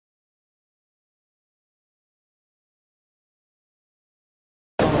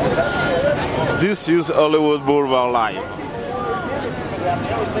This is Hollywood Boulevard Live.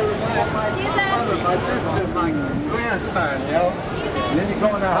 My sister, my grandson, you know. And then you go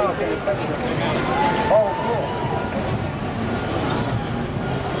in the house and touch the whole floor.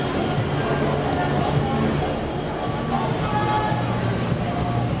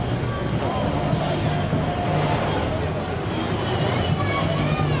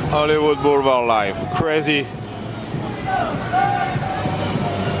 Hollywood Boulevard Live. Crazy.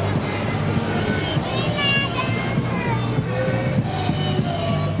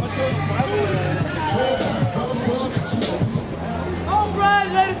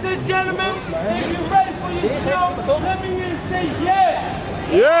 Alright, ladies and gentlemen, if you're ready for your show, let me hear you say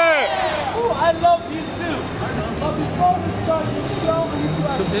yeah! Yeah! Ooh, I love you too. But before we start your show, we need to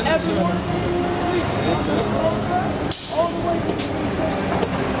ask everyone please all the way to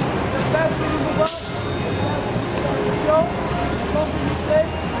the best thing in the world. The show, something you say,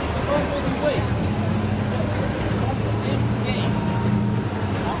 don't go the way.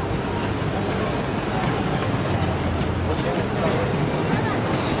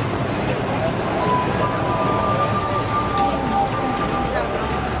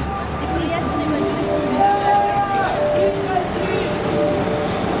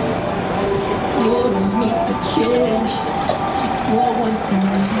 Change for once in a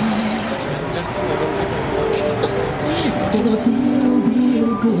while. Gonna feel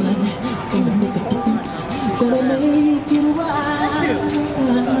real good. Gonna make a difference. Gonna make it right.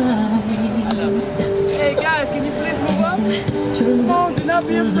 Hey guys, can you please move up? Come on, do not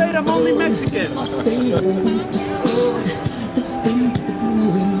be afraid, I'm only Mexican.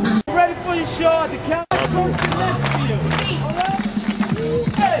 Ready for your show at the count next to you. Alright?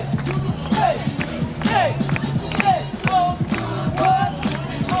 Hey! Hey! Hey! Hey! Oh! What?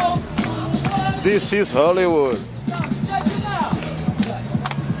 Oh! What? This is Hollywood.